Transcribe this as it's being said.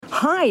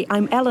Hi,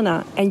 I'm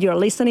Elena, and you're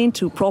listening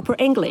to Proper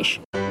English.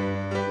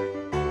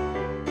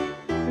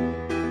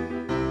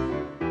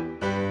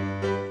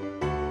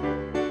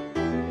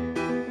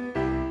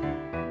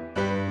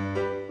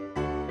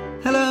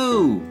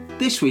 Hello!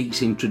 This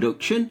week's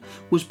introduction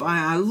was by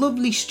our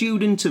lovely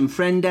student and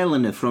friend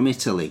Eleanor from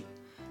Italy.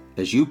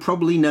 As you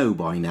probably know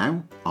by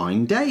now,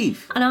 I'm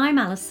Dave. And I'm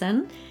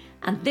Alison.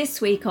 And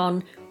this week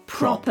on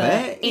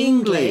Proper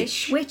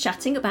English, we're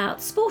chatting about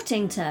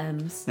sporting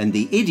terms. And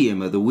the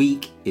idiom of the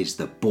week is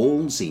the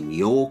ball's in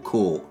your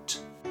court.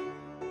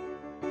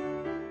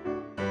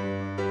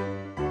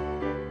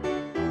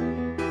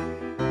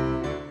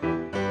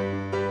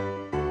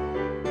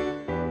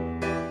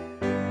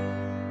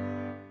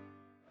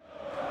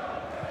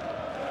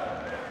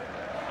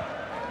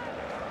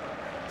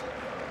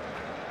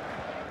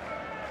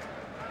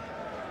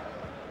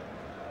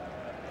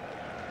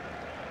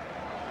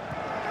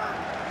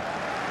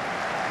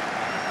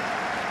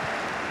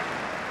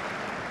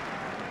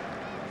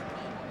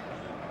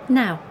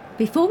 Now,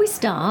 before we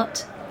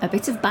start, a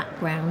bit of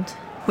background.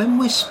 When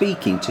we're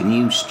speaking to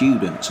new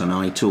students on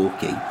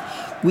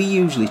italki, we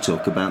usually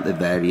talk about the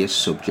various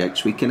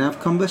subjects we can have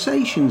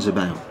conversations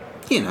about.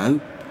 You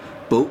know,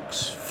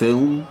 books,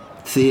 film,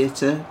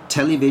 theatre,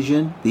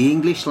 television, the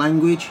English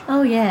language.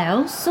 Oh yeah,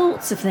 all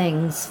sorts of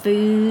things.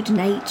 Food,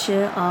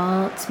 nature,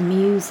 art,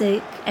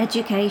 music,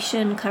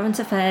 education, current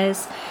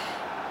affairs.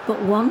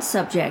 But one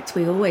subject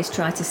we always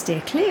try to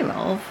steer clear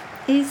of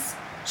is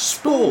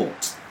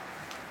sport.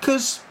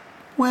 'Cause,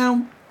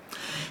 well,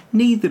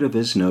 neither of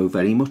us know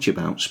very much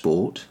about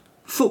sport.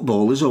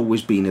 Football has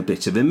always been a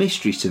bit of a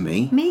mystery to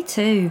me. Me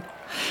too.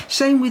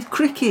 Same with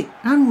cricket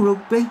and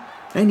rugby.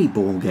 Any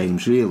ball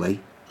games, really.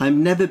 I've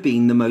never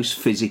been the most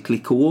physically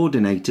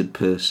coordinated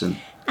person.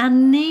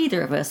 And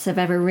neither of us have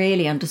ever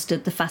really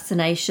understood the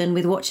fascination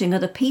with watching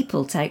other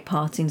people take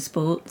part in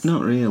sports.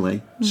 Not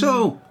really.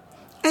 So,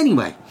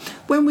 anyway,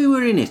 when we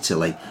were in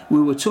Italy,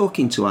 we were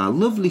talking to our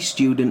lovely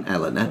student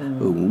Eleanor,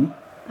 who,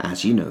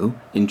 as you know,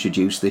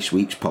 introduced this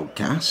week's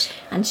podcast.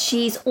 And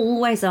she's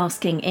always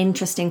asking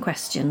interesting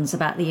questions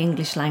about the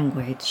English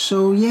language.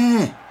 So,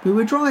 yeah, we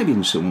were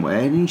driving somewhere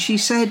and she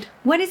said,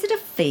 when is it a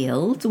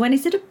field, when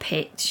is it a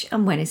pitch,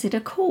 and when is it a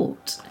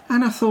court?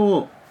 And I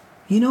thought,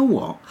 you know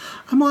what,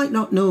 I might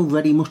not know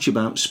very much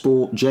about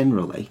sport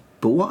generally,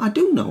 but what I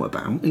do know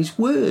about is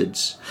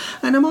words.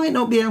 And I might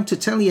not be able to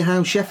tell you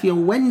how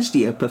Sheffield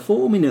Wednesday are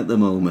performing at the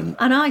moment.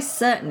 And I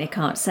certainly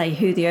can't say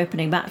who the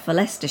opening bat for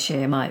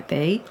Leicestershire might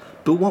be.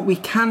 But what we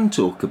can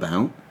talk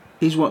about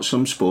is what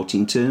some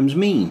sporting terms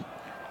mean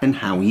and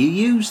how you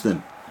use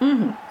them.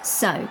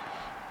 So,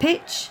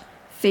 pitch,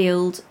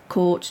 field,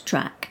 court,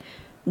 track.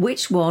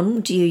 Which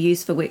one do you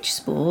use for which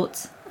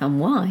sport and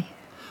why?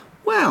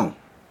 Well,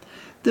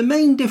 the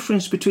main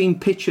difference between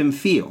pitch and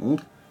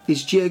field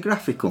is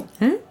geographical.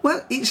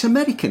 Well, it's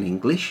American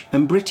English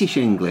and British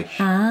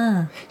English.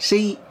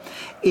 See,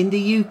 in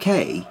the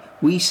UK,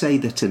 we say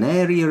that an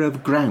area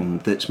of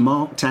ground that's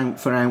marked out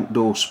for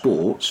outdoor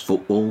sports,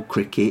 football,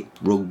 cricket,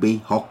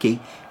 rugby, hockey,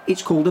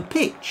 it's called a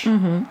pitch.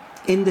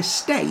 In the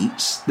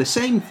States, the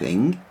same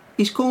thing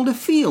is called a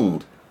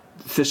field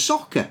for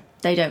soccer.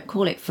 They don't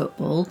call it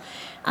football,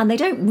 and they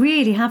don't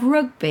really have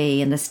rugby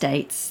in the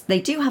States.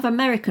 They do have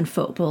American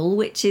football,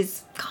 which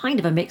is kind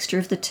of a mixture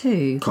of the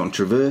two.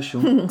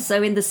 Controversial.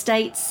 So in the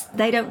States,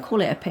 they don't call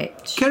it a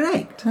pitch.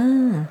 Correct.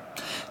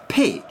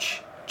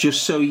 Pitch,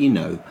 just so you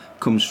know,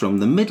 comes from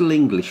the Middle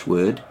English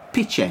word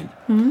pitchen,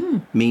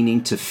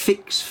 meaning to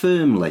fix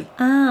firmly.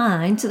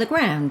 Into the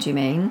ground, you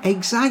mean?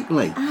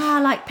 Exactly.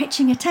 Like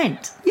pitching a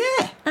tent.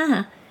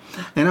 Yeah.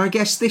 And I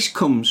guess this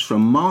comes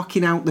from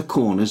marking out the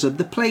corners of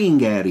the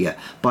playing area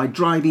by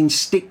driving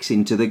sticks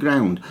into the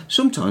ground,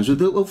 sometimes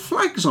with little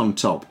flags on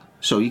top,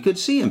 so you could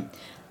see them.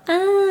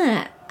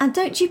 And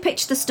don't you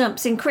pitch the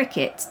stumps in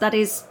cricket? That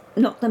is,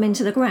 knock them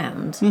into the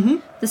ground?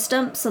 The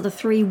stumps are the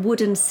 3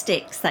 wooden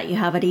sticks that you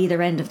have at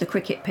either end of the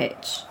cricket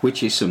pitch,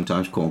 Which is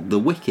sometimes called the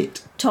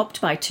wicket,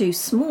 topped by 2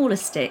 smaller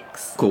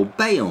sticks. called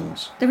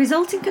bails. The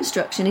resulting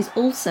construction is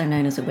also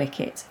known as a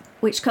wicket,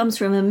 which comes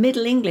from a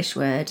Middle English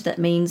word that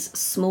means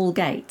small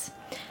gate.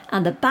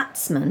 And the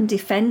batsman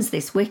defends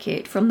this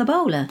wicket from the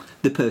bowler.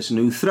 The person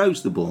who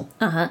throws the ball.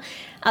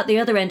 At the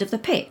other end of the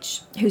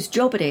pitch, whose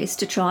job it is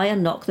to try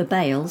and knock the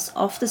bails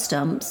off the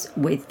stumps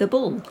with the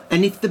ball.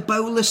 And if the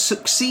bowler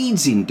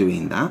succeeds in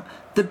doing that,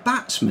 the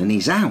batsman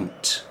is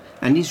out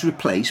and is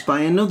replaced by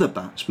another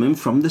batsman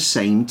from the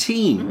same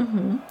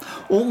team.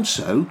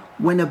 Also,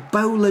 when a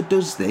bowler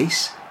does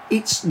this,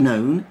 it's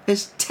known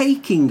as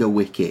taking a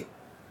wicket.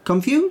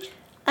 Confused?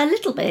 A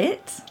little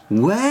bit.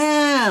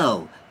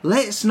 Well,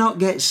 let's not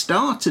get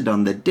started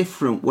on the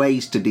different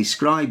ways to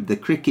describe the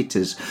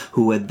cricketers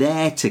who are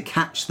there to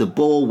catch the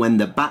ball when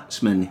the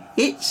batsman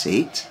hits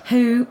it.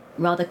 Who,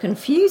 rather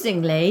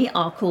confusingly,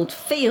 are called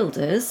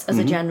fielders as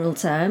a general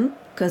term,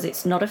 because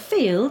it's not a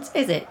field,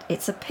 is it?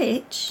 It's a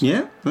pitch.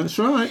 Yeah, that's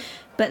right.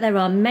 But there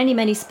are many,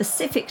 many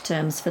specific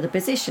terms for the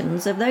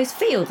positions of those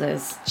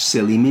fielders.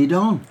 Silly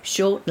mid-on,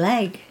 Short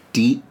leg,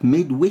 deep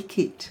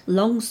mid-wicket,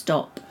 long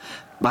stop,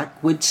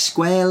 Backward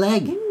square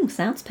leg. Ooh,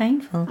 sounds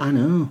painful. I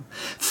know.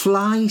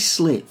 Fly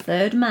slip.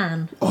 Third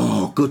Man.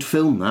 Oh, good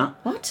film that.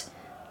 What?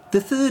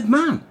 The Third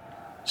Man.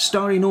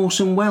 Starring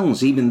Orson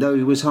Welles, even though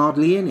he was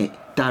hardly in it.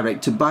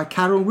 Directed by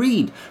Carol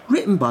Reed.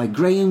 Written by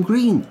Graham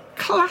Greene.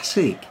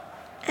 Classic.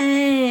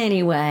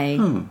 Anyway,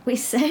 we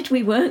said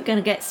we weren't going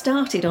to get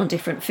started on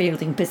different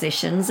fielding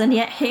positions, and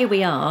yet here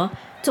we are,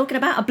 talking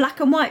about a black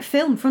and white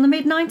film from the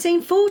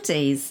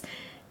mid-1940s.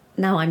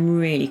 Now I'm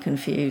really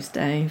confused,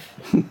 Dave.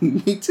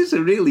 It is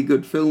a really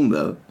good film,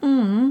 though.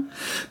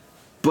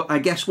 But I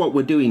guess what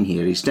we're doing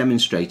here is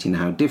demonstrating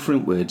how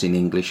different words in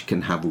English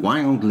can have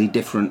wildly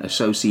different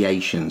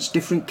associations,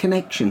 different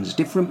connections,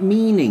 different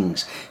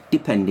meanings,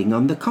 depending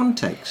on the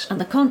context. And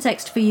the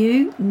context for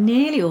you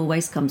nearly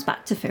always comes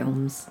back to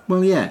films.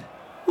 Well, yeah.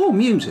 Or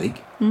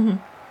music.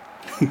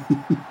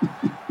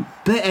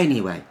 But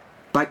anyway,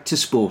 back to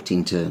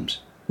sporting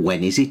terms.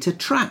 When is it a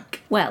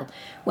track? Well,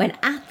 when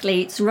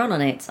athletes run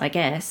on it, I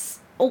guess.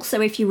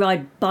 Also if you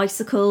ride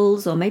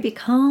bicycles or maybe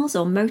cars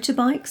or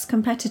motorbikes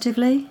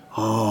competitively.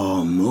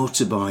 Oh,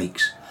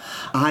 motorbikes.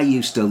 I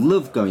used to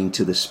love going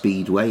to the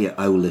Speedway at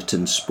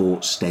Overton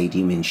Sports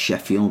Stadium in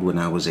Sheffield when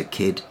I was a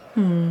kid.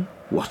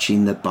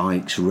 Watching the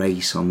bikes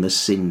race on the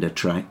cinder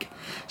track,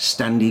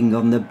 standing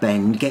on the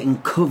bend,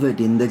 getting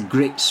covered in the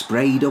grit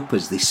sprayed up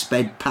as they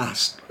sped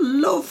past.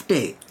 Loved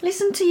it.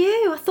 Listen to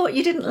you, I thought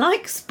you didn't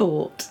like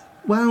sport.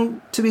 Well,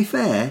 to be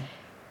fair,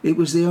 it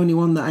was the only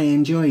one that I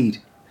enjoyed.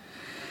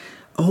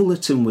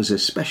 Overton was a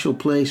special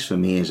place for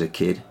me as a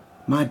kid.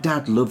 My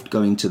dad loved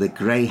going to the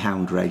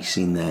greyhound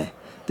racing there.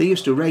 They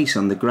used to race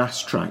on the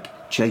grass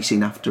track,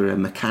 chasing after a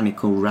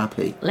mechanical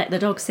rabbit. Let the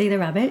dog see the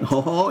rabbit.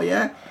 Oh,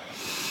 yeah.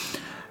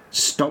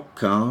 Stock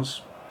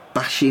cars,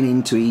 bashing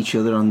into each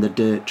other on the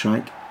dirt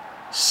track,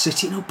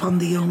 sitting up on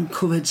the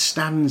uncovered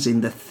stands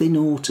in the thin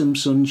autumn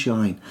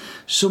sunshine,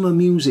 summer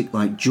music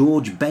like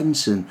George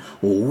Benson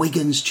or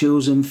Wigan's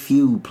Chosen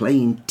Few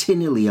playing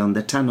tinnily on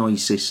the tannoy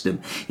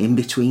system in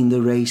between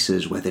the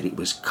races, whether it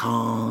was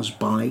cars,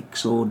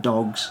 bikes or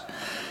dogs.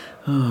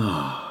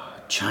 Ah,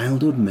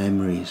 childhood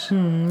memories.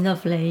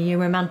 Lovely, you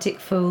romantic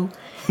fool.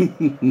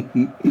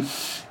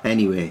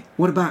 Anyway,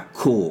 what about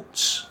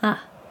courts?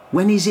 Ah.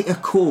 When is it a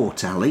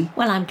court, Ali?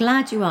 Well, I'm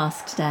glad you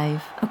asked,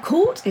 Dave. A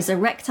court is a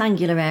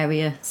rectangular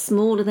area,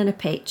 smaller than a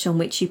pitch, on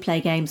which you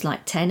play games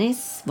like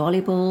tennis,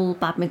 volleyball,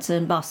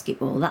 badminton,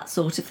 basketball, that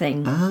sort of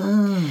thing.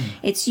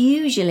 It's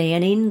usually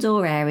an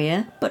indoor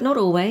area, but not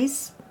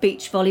always.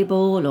 Beach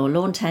volleyball or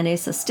lawn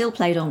tennis are still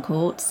played on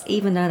courts,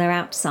 even though they're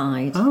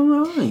outside.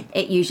 Oh, right.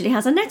 It usually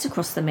has a net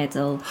across the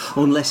middle.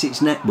 Unless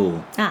it's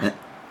netball.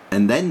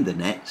 And then the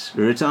nets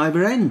are at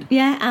either end.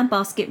 Yeah, and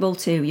basketball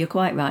too, you're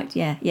quite right,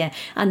 yeah.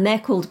 And they're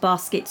called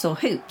baskets or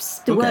hoops.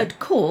 The word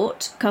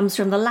court comes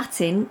from the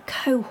Latin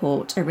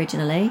cohort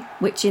originally,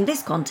 which in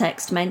this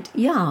context meant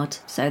yard.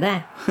 So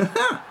there.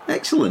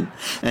 Excellent.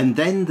 And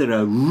then there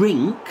are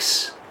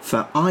rinks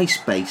for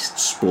ice-based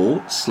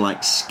sports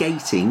like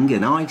skating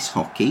and ice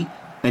hockey.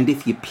 And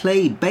if you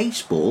play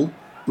baseball,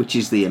 which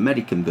is the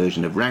American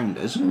version of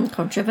rounders.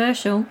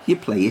 Controversial. You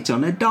play it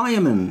on a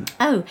diamond.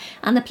 Oh,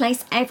 and the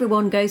place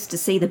everyone goes to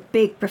see the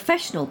big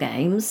professional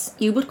games,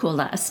 you would call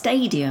that a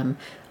stadium.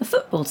 A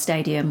football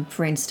stadium,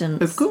 for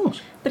instance. Of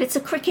course. But it's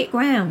a cricket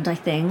ground, I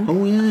think.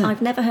 Oh, yeah.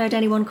 I've never heard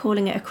anyone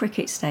calling it a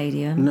cricket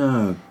stadium.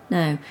 No.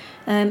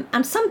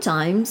 And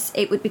sometimes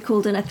it would be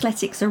called an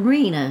athletics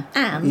arena.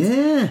 And,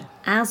 Yeah.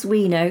 as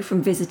we know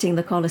from visiting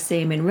the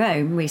Colosseum in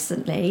Rome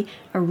recently,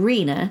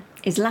 arena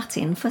is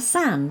Latin for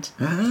sand.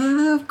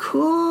 Ah, of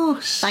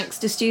course. Thanks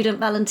to student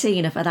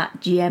Valentina for that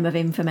gem of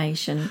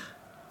information.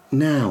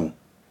 Now,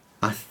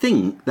 I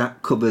think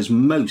that covers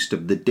most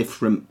of the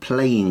different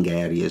playing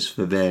areas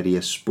for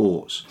various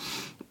sports.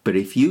 But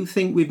if you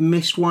think we've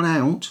missed one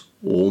out,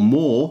 or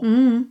more,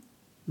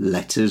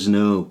 let us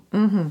know.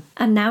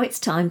 And now it's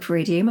time for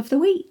Idiom of the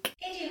Week.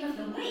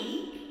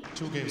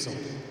 Two games on.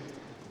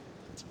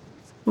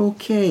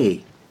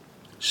 OK,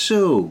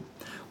 so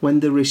when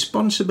the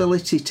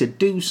responsibility to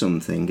do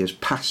something has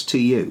passed to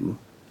you,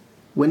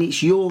 when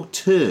it's your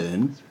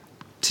turn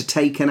to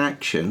take an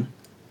action,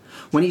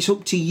 when it's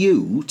up to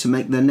you to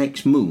make the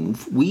next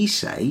move, we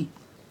say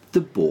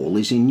the ball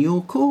is in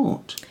your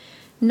court.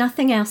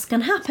 Nothing else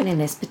can happen in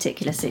this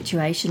particular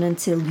situation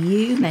until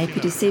you make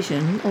a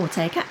decision or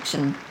take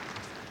action.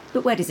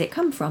 But where does it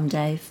come from,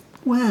 Dave?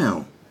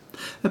 Well,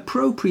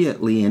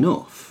 appropriately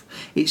enough,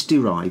 it's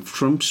derived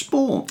from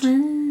sport.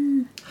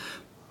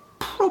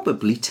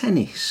 Probably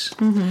tennis.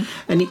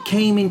 And it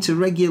came into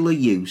regular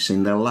use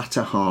in the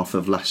latter half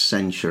of last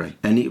century,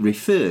 and it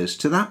refers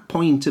to that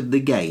point of the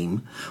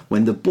game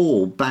when the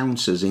ball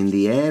bounces in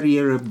the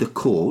area of the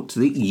court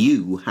that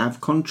you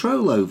have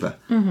control over.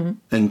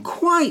 And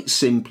quite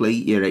simply,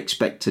 you're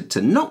expected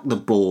to knock the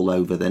ball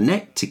over the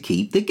net to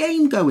keep the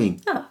game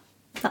going. Oh,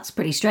 that's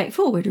pretty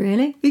straightforward,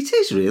 really. It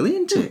is really,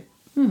 isn't it?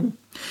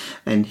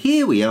 And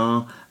here we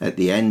are at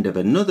the end of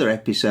another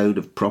episode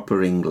of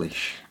Proper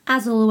English.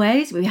 As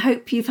always, we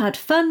hope you've had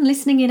fun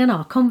listening in on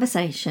our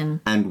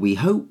conversation. And we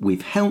hope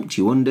we've helped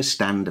you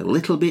understand a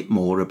little bit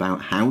more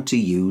about how to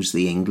use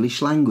the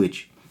English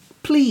language.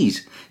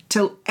 Please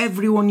tell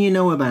everyone you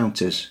know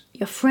about us.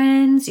 Your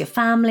friends, your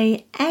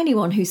family,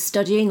 anyone who's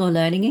studying or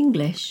learning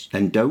English.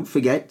 And don't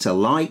forget to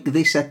like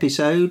this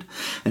episode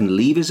and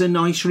leave us a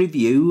nice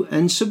review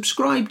and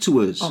subscribe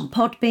to us. On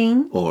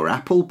Podbean. Or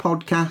Apple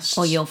Podcasts.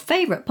 Or your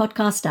favourite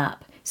podcast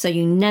app, so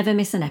you never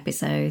miss an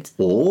episode.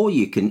 Or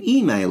you can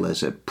email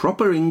us at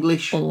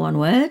properenglish, all one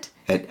word,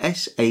 at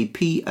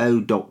sapo.pt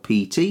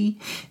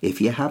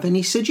if you have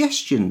any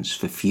suggestions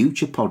for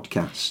future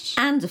podcasts.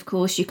 And of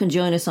course you can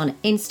join us on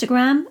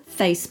Instagram,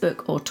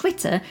 Facebook or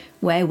Twitter,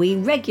 where we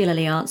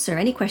regularly answer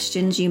any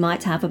questions you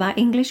might have about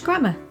English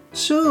grammar.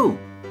 So,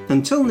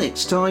 until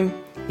next time,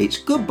 it's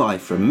goodbye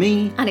from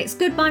me. And it's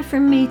goodbye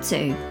from me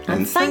too.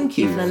 And thank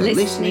you for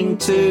listening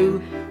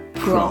to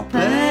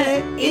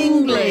Proper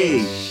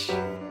English.